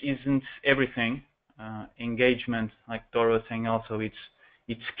reach isn't everything. Engagement, like Dora was saying, also it's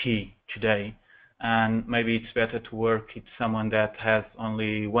key today. And maybe it's better to work with someone that has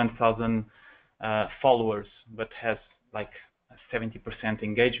only 1,000 followers, but has like 70%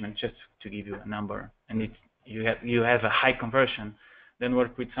 engagement, just to give you a number, and you have a high conversion, then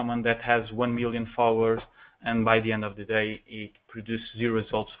work with someone that has 1 million followers, and by the end of the day, it produces zero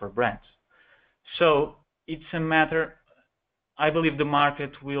results for brands. So it's a matter, I believe the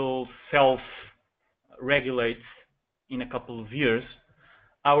market will self-regulate in a couple of years,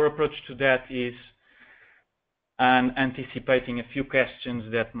 our approach to that is anticipating a few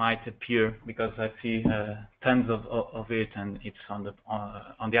questions that might appear, because I see tons of it, and it's on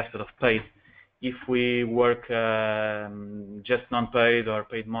the aspect of paid. If we work just non-paid or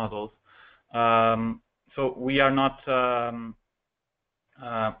paid models, so we are not.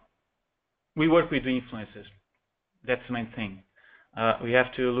 We work with the influencers. That's the main thing. We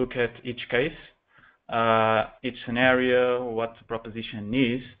have to look at each case, each scenario, what the proposition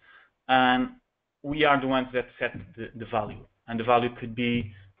is, and we are the ones that set the value. And the value could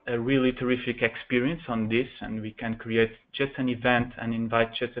be a really terrific experience on this, and we can create just an event and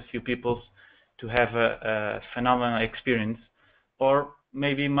invite just a few people to have a phenomenal experience, or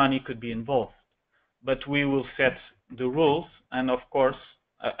maybe money could be involved. But we will set the rules, and of course,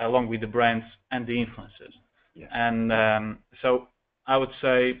 along with the brands and the influencers. Yeah. And so I would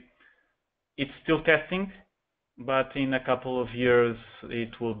say it's still testing, but in a couple of years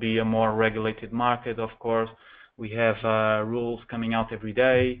it will be a more regulated market. Of course, we have rules coming out every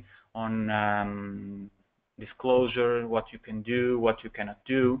day on disclosure, what you can do, what you cannot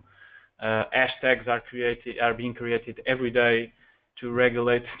do. Hashtags are being created every day to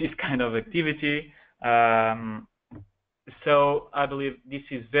regulate this kind of activity. So I believe this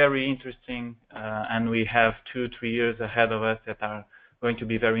is very interesting, and we have 2-3 years ahead of us that are going to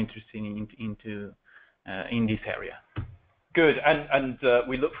be very interesting in this area. Good, and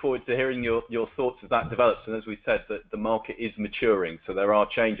we look forward to hearing your thoughts as that develops. And as we said, that the market is maturing, so there are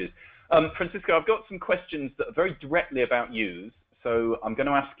changes. Francisco, I've got some questions that are very directly about you. So I'm going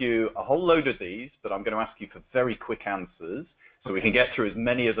to ask you a whole load of these, but I'm going to ask you for very quick answers, so we can get through as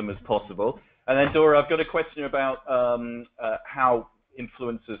many of them as possible. And then Dora, I've got a question about how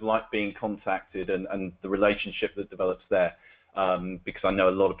influencers like being contacted and the relationship that develops there, because I know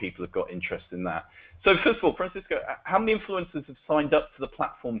a lot of people have got interest in that. So first of all, Francisco, how many influencers have signed up to the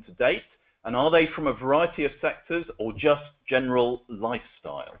platform to date? And are they from a variety of sectors or just general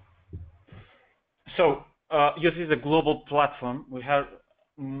lifestyle? So this is a global platform. We have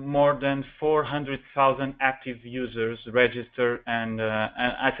more than 400,000 active users registered, and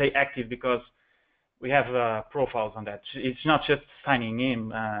I say active because we have profiles on that. It's not just signing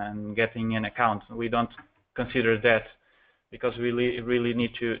in and getting an account. We don't consider that, because we really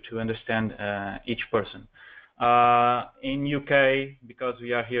need to understand each person. In UK, because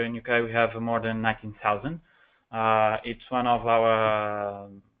we are here in UK, we have more than 19,000. It's one of our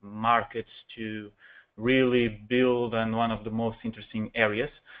markets to really build, and one of the most interesting areas.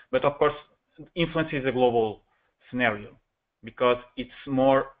 But of course, influence is a global scenario, because it's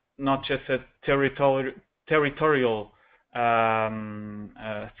more not just a territorial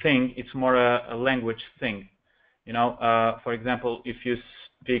thing, it's more a language thing. You know, for example, if you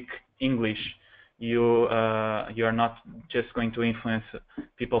speak English, you are not just going to influence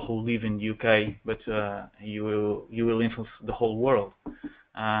people who live in the UK, but you will influence the whole world.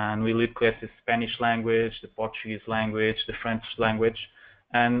 And we look at the Spanish language, the Portuguese language, the French language,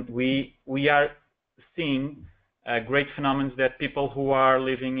 and we are seeing great phenomena that people who are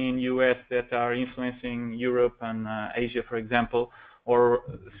living in US that are influencing Europe and Asia, for example, or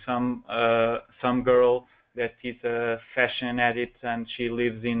some girl that is a fashion addict and she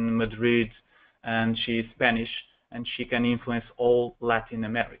lives in Madrid and she is Spanish, and she can influence all Latin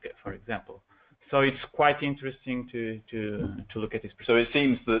America, for example. So it's quite interesting to look at this. So it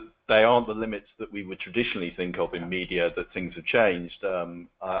seems that they aren't the limits that we would traditionally think of in media, that things have changed.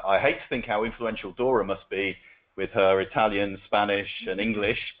 I hate to think how influential Dora must be with her Italian, Spanish and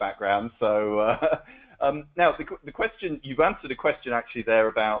English background. So now the question, you've answered a question actually there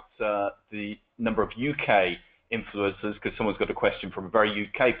about the number of UK influencers, because someone's got a question from a very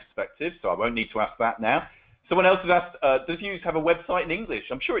UK perspective, so I won't need to ask that now. Someone else has asked, does Views have a website in English?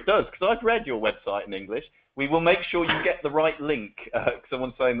 I'm sure it does, because I've read your website in English. We will make sure you get the right link.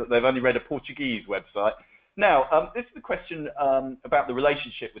 Someone's saying that they've only read a Portuguese website. Now, this is the question about the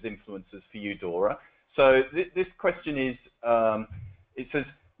relationship with influencers for you, Dora. So this question is, it says,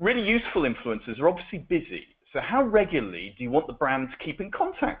 really useful influencers are obviously busy. So how regularly do you want the brand to keep in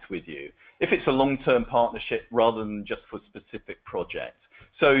contact with you, if it's a long-term partnership rather than just for specific projects?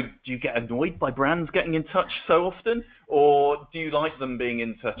 So do you get annoyed by brands getting in touch so often, or do you like them being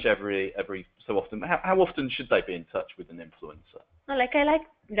in touch every so often? How often should they be in touch with an influencer? No, like I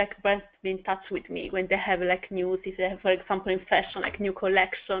like brands to be in touch with me when they have like news. If they have, for example, in fashion, like new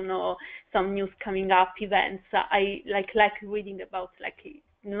collection or some news coming up, events. I like reading about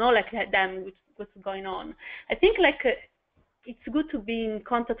them, what's going on. I think it's good to be in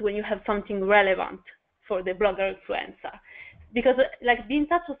contact when you have something relevant for the blogger influencer. because like be in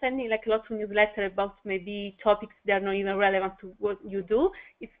touch or sending like lots of newsletter about maybe topics that are not even relevant to what you do,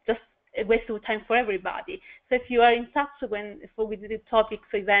 it's just a waste of time for everybody. So if you are in touch with the topics,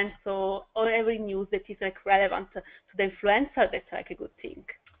 events, or every news that is like relevant to the influencer, that's like a good thing.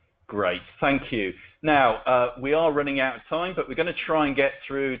 Great, thank you. Now, we are running out of time, but we're going to try and get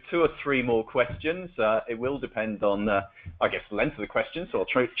through 2 or 3 more questions. It will depend on, I guess, the length of the questions, so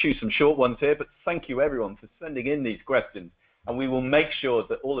I'll choose some short ones here, but thank you everyone for sending in these questions. And we will make sure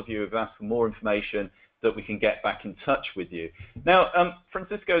that all of you have asked for more information that we can get back in touch with you. Now,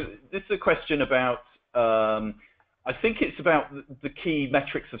 Francisco, this is a question about, I think it's about the key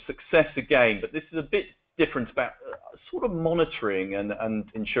metrics of success again, but this is a bit different about sort of monitoring and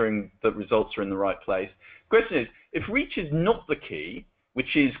ensuring that results are in the right place. The question is, if reach is not the key,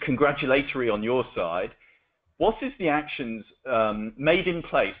 which is congratulatory on your side, what is the actions made in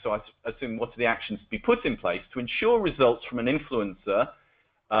place, so I assume what are the actions to be put in place to ensure results from an influencer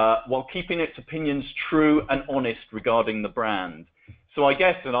while keeping its opinions true and honest regarding the brand? So I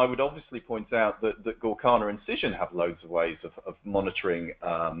guess, and I would obviously point out that Gorkana and Cision have loads of ways of monitoring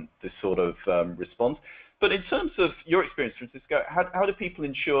this sort of response. But in terms of your experience, Francisco, how do people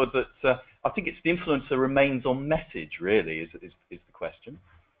ensure that, I think it's the influencer remains on message, really, is the question.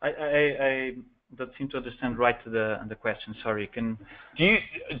 I don't seem to understand right the question, sorry. Do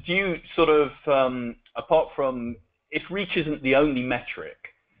you sort of, apart from, if reach isn't the only metric,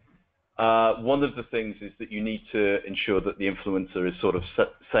 one of the things is that you need to ensure that the influencer is sort of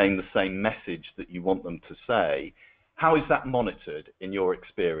saying the same message that you want them to say. How is that monitored in your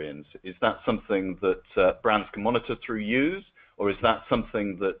experience? Is that something that brands can monitor through use, or is that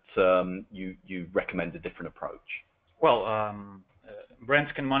something that you recommend a different approach? Well,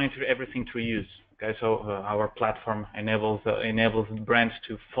 brands can monitor everything through use. Okay, so our platform enables brands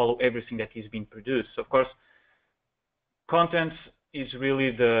to follow everything that is being produced. So of course, content is really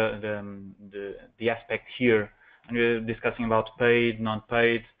the aspect here, and we're discussing about paid,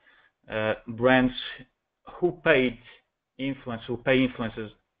 non-paid. Brands who pay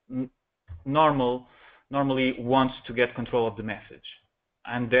influencers normally wants to get control of the message,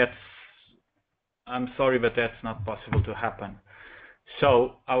 and I'm sorry, but that's not possible to happen.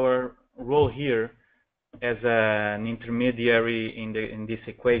 So our role here as an intermediary in this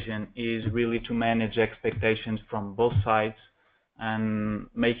equation is really to manage expectations from both sides and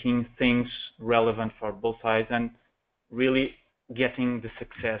making things relevant for both sides and really getting the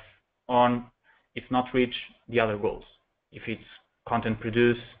success on, if not reach, the other goals. If it's content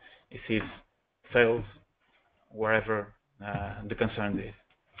produced, if it's sales, wherever the concern is.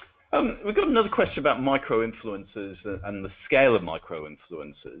 We've got another question about micro-influencers and the scale of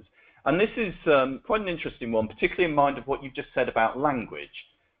micro-influencers. And this is quite an interesting one, particularly in mind of what you've just said about language.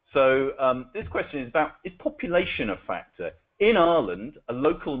 So this question is about, is population a factor? In Ireland, a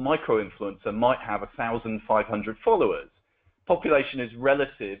local micro-influencer might have 1,500 followers. Population is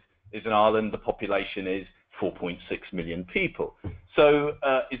relative, is in Ireland, the population is 4.6 million people. So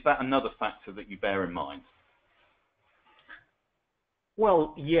is that another factor that you bear in mind?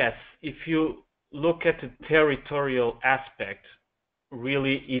 Well, yes. If you look at the territorial aspect,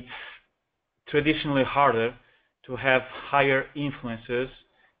 really it's traditionally harder to have higher influences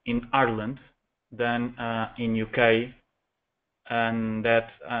in Ireland than in UK, and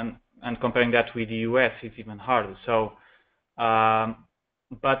comparing that with the US, it's even harder. So,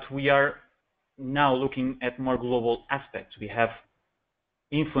 but we are now looking at more global aspects. We have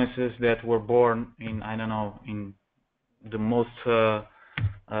influences that were born in, I don't know, in the most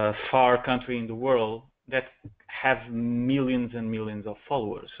far country in the world that have millions and millions of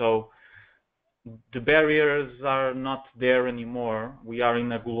followers. So the barriers are not there anymore. We are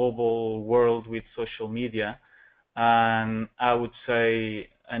in a global world with social media, and I would say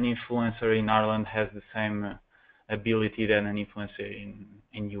an influencer in Ireland has the same ability than an influencer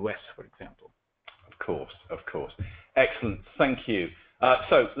in US, for example. Of course. Excellent, thank you.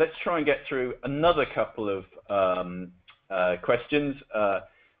 So let's try and get through another couple of questions.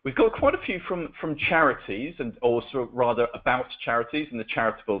 We've got quite a few from charities, and also rather about charities in the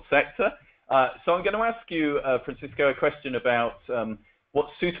charitable sector. So I'm going to ask you, Francisco, a question about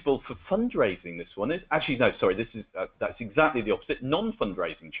what's suitable for fundraising. This one is actually no, sorry. This is that's exactly the opposite.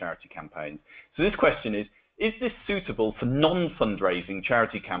 Non-fundraising charity campaigns. So this question is this suitable for non-fundraising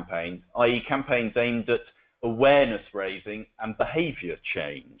charity campaigns, i.e., campaigns aimed at awareness raising and behaviour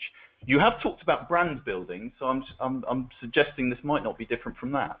change? You have talked about brand building, so I'm suggesting this might not be different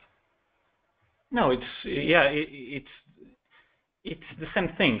from that. No, it's the same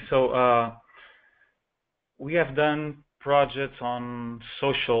thing. So we have done projects on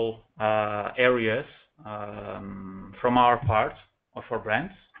social areas, from our part of our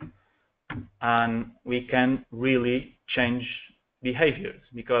brands, and we can really change behaviors,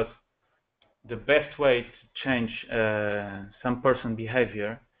 because the best way to change some person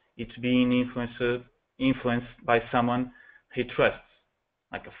behavior is being influenced by someone he trusts,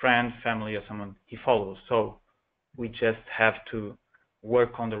 like a friend, family, or someone he follows. So we just have to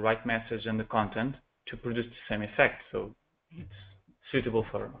work on the right message and the content to produce the same effect. So it's suitable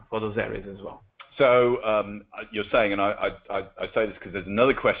for those areas as well. So you're saying, and I say this because there's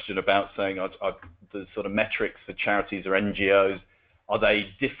another question about saying the sort of metrics for charities or NGOs, are they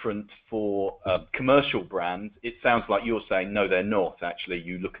different for commercial brands? It sounds like you're saying, no, they're not. Actually,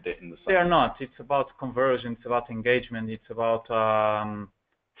 you look at it in the same. They are not. It's about conversion. It's about engagement. It's about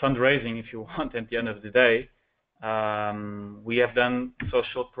fundraising, if you want, at the end of the day. We have done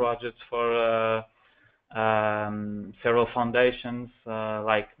social projects for several foundations,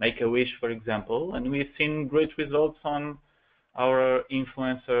 like Make-A-Wish, for example, and we've seen great results on our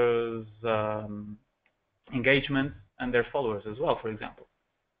influencers' engagement and their followers as well, for example.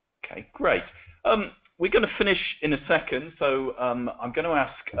 Okay, great. We're going to finish in a second, so I'm going to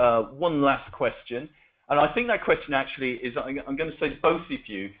ask one last question, and I think that question actually is, I'm going to say to both of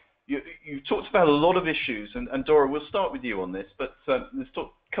you, you talked about a lot of issues, and Dora, we'll start with you on this, but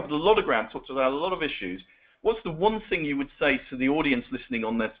covered a lot of ground, talked about a lot of issues. What's the one thing you would say to the audience listening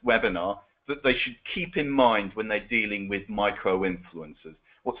on this webinar that they should keep in mind when they're dealing with micro-influencers?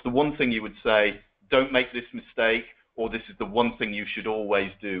 What's the one thing you would say, don't make this mistake, or this is the one thing you should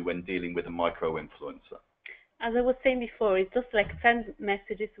always do when dealing with a micro-influencer? As I was saying before, it's just like send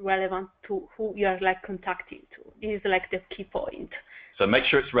messages relevant to who you are like contacting to. This is like the key point. So make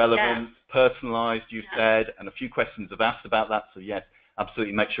sure it's relevant, personalized, you said, and a few questions have asked about that, so yes,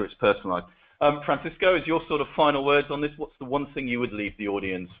 absolutely make sure it's personalized. Francisco, as your sort of final words on this, what's the one thing you would leave the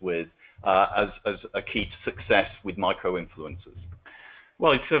audience with as a key to success with micro-influencers?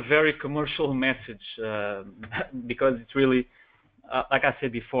 Well, it's a very commercial message because it's really, like I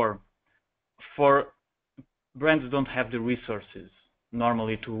said before, for brands don't have the resources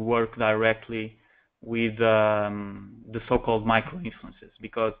normally to work directly with the so-called micro-influencers,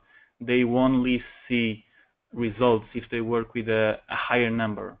 because they only see results if they work with a higher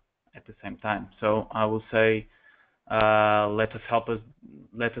number at the same time. So I will say, let us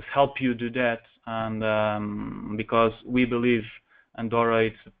help you do that, and because we believe, and Dora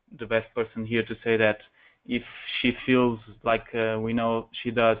is the best person here to say that, if she feels like we know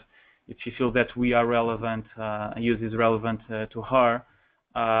she does, if she feels that we are relevant, use is relevant to her,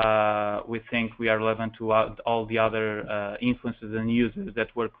 we think we are relevant to all the other influencers and users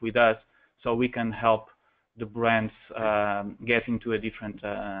that work with us, so we can help the brands get into a different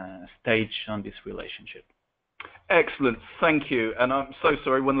stage on this relationship. Excellent, thank you. And I'm so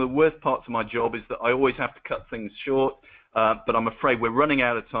sorry, one of the worst parts of my job is that I always have to cut things short, but I'm afraid we're running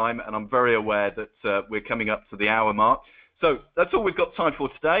out of time, and I'm very aware that we're coming up to the hour mark. So that's all we've got time for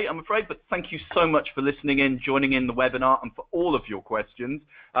today, I'm afraid, but thank you so much for listening in, joining in the webinar, and for all of your questions.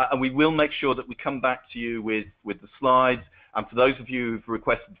 And we will make sure that we come back to you with the slides. And for those of you who've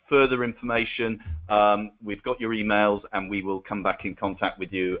requested further information, we've got your emails, and we will come back in contact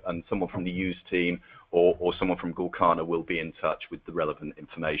with you, and someone from the Use team or someone from Gulkana will be in touch with the relevant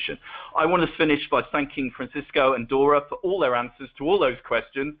information. I want to finish by thanking Francisco and Dora for all their answers to all those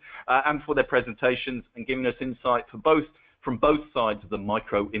questions and for their presentations and giving us insight from both sides of the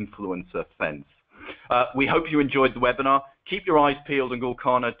micro-influencer fence. We hope you enjoyed the webinar. Keep your eyes peeled on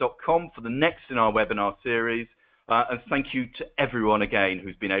Gulkana.com for the next in our webinar series. And thank you to everyone again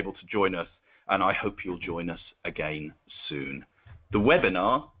who's been able to join us, and I hope you'll join us again soon. The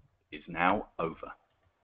webinar is now over.